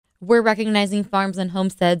We're recognizing farms and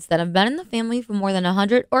homesteads that have been in the family for more than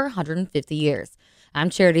 100 or 150 years.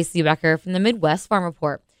 I'm Charity Seebecker from the Midwest Farm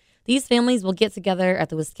Report. These families will get together at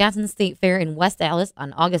the Wisconsin State Fair in West Allis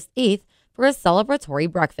on August 8th for a celebratory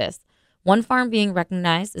breakfast. One farm being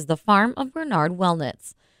recognized is the farm of Bernard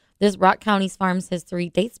Wellnitz. This Rock County's farm's history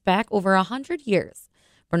dates back over 100 years.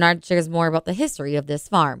 Bernard shares more about the history of this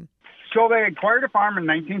farm. So they acquired a farm in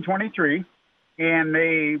 1923, and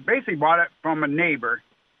they basically bought it from a neighbor.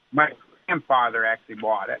 My grandfather actually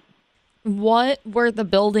bought it. What were the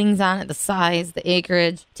buildings on it, the size, the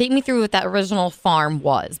acreage? Take me through what that original farm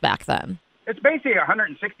was back then. It's basically a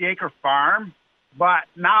 160-acre farm, but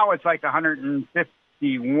now it's like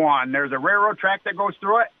 151. There's a railroad track that goes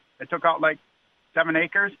through it. It took out like 7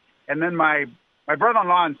 acres. And then my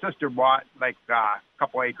brother-in-law and sister bought like a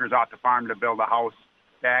couple acres off the farm to build a house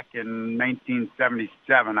back in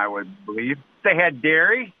 1977, I would believe. They had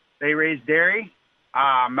dairy. They raised dairy,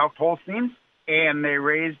 milked Holsteins, and they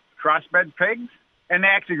raised crossbred pigs, and they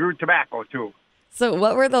actually grew tobacco too. So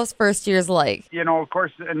what were those first years like? You know, of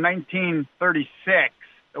course, in 1936,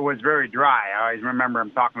 it was very dry. I always remember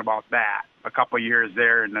him talking about that. A couple of years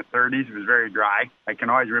there in the 30s, it was very dry. I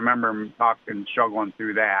can always remember him talking, struggling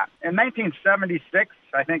through that. In 1976,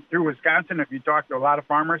 I think through Wisconsin, if you talk to a lot of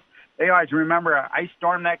farmers, they always remember an ice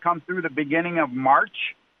storm that come through the beginning of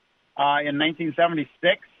March in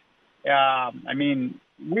 1976.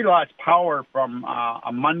 We lost power from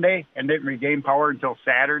a Monday and didn't regain power until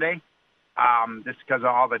Saturday, just because of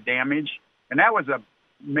all the damage. And that was a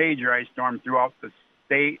major ice storm throughout the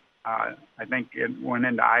state. I think it went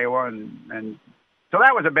into Iowa, and so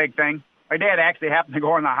that was a big thing. My dad actually happened to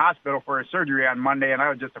go in the hospital for a surgery on Monday, and I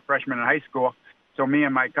was just a freshman in high school. So me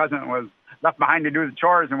and my cousin was left behind to do the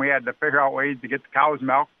chores, and we had to figure out ways to get the cow's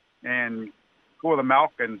milk and cool the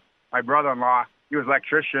milk. And my brother-in-law, he was an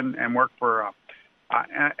electrician and worked for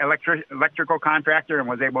an electrical contractor and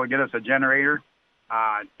was able to get us a generator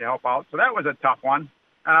to help out. So that was a tough one.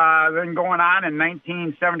 Then going on in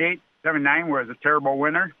 1978, 79 was a terrible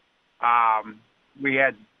winter. We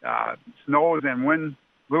had snows and wind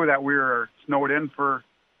blew that we were snowed in for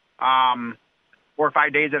 4 or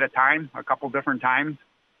 5 days at a time, a couple different times,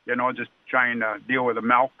 just trying to deal with the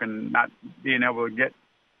milk and not being able to get,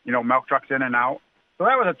 milk trucks in and out. So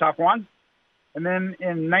that was a tough one. And then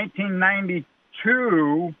in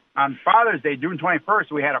 1992, on Father's Day, June 21st,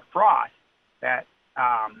 we had a frost that,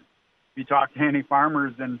 if you talk to any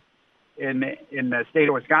farmers in the state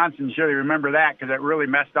of Wisconsin, you surely remember that because it really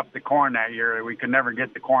messed up the corn that year. We could never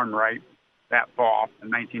get the corn right that fall in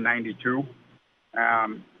 1992.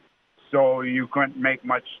 So you couldn't make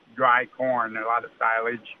much dry corn, a lot of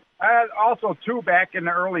silage. Also, too, back in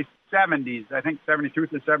the early 70s, I think 72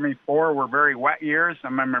 to 74 were very wet years. I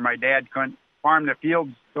remember my dad couldn't farm the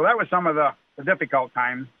fields. So that was some of the difficult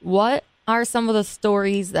times. What are some of the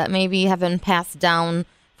stories that maybe have been passed down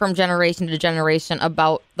from generation to generation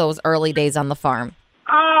about those early days on the farm?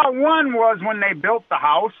 One was when they built the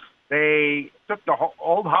house. They took the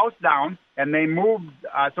old house down and they moved.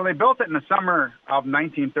 So they built it in the summer of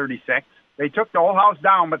 1936. They took the old house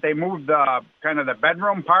down, but they moved the kind of the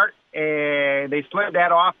bedroom part. And they slid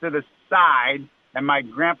that off to the side. And my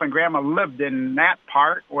grandpa and grandma lived in that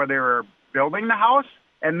part where they were building the house.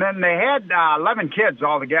 And then they had 11 kids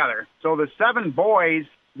all together. So the 7 boys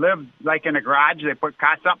lived like in a garage. They put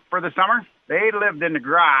cots up for the summer. They lived in the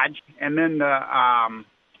garage, and then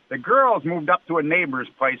the girls moved up to a neighbor's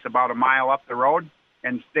place about a mile up the road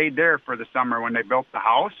and stayed there for the summer when they built the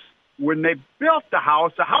house. When they built the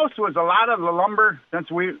house was a lot of the lumber.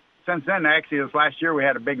 Since then, actually, this last year we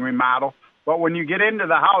had a big remodel. But when you get into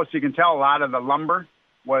the house, you can tell a lot of the lumber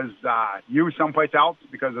was used someplace else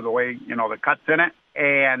because of the way, the cuts in it.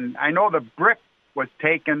 And I know the brick was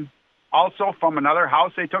taken also from another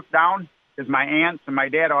house they took down, because my aunts and my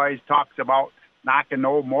dad always talks about knocking the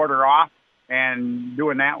old mortar off and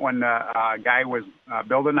doing that when the guy was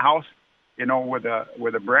building the house, with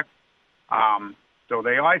a brick. So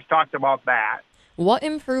they always talked about that. What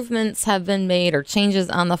improvements have been made or changes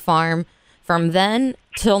on the farm from then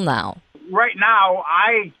till now? Right now,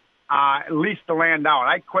 I leased the land out.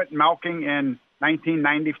 I quit milking in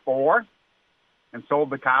 1994 and sold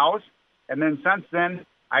the cows. And then since then,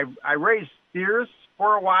 I raised steers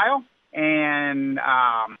for a while, and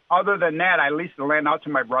other than that, I leased the land out to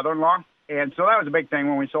my brother-in-law. And so that was a big thing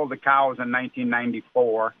when we sold the cows in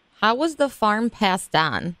 1994. How was the farm passed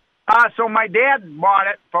on? So my dad bought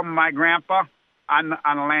it from my grandpa on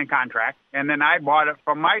a land contract, and then I bought it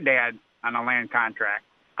from my dad on a land contract.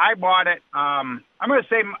 I bought it, I'm going to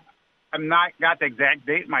say, I'm not got the exact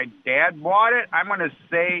date my dad bought it. I'm going to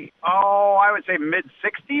say, I would say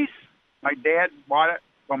mid-'60s. My dad bought it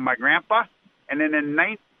from my grandpa. And then in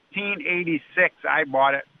 1986, I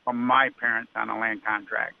bought it from my parents on a land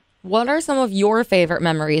contract. What are some of your favorite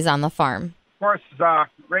memories on the farm? Of course,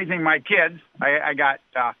 raising my kids. I got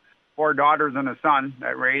 4 daughters and a son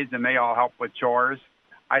that raised, and they all help with chores.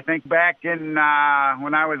 I think back in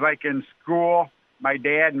when I was like in school, my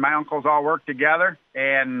dad and my uncles all worked together.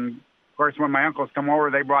 And, of course, when my uncles come over,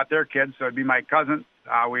 they brought their kids, so it'd be my cousins.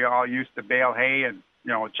 We all used to bale hay and,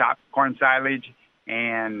 chop corn silage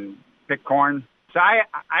and pick corn. So I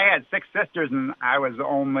had 6 sisters, and I was the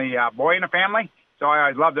only boy in the family. So I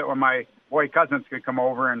always loved it when my boy cousins could come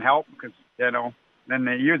over and help because, then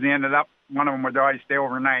they usually ended up, one of them would always stay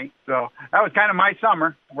overnight. So that was kind of my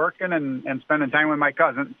summer, working and spending time with my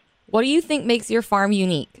cousins. What do you think makes your farm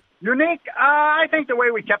unique? Unique? I think the way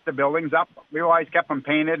we kept the buildings up. We always kept them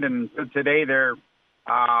painted, and today they're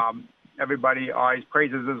everybody always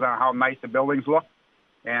praises us on how nice the buildings look.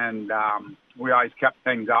 And we always kept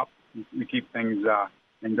things up. We keep things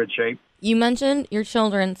in good shape. You mentioned your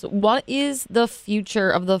children. So what is the future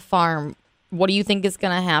of the farm? What do you think is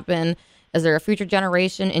going to happen? Is there a future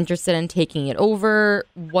generation interested in taking it over?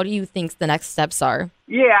 What do you think the next steps are?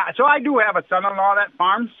 Yeah, so I do have a son-in-law that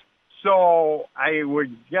farms. So I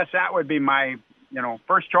would guess that would be my,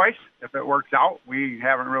 first choice if it works out. We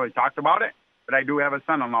haven't really talked about it, but I do have a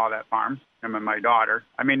son-in-law that farms, him and my daughter.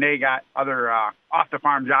 I mean, they got other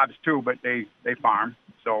off-the-farm jobs too, but they farm.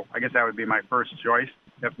 So I guess that would be my first choice.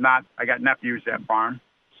 If not, I got nephews that farm.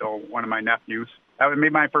 So one of my nephews, that would be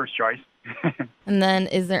my first choice. And then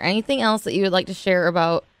is there anything else that you would like to share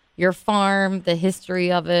about your farm, the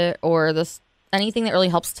history of it, or anything that really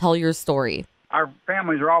helps tell your story? Our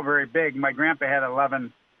families are all very big. My grandpa had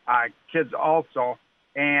 11 kids also,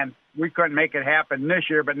 and we couldn't make it happen this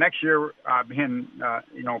year. But next year, being,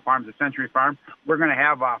 Farm's a Century Farm, we're going to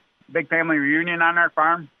have a big family reunion on our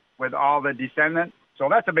farm with all the descendants. So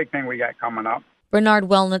that's a big thing we got coming up. Bernard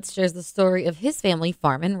Wellnitz shares the story of his family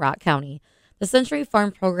farm in Rock County. The Century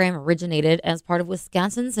Farm program originated as part of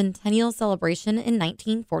Wisconsin's centennial celebration in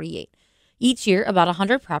 1948. Each year, about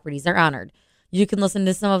 100 properties are honored. You can listen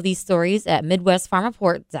to some of these stories at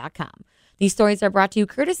MidwestFarmReport.com. These stories are brought to you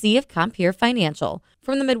courtesy of Compeer Financial.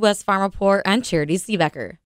 From the Midwest Farm Report, I'm Charity Seebecker.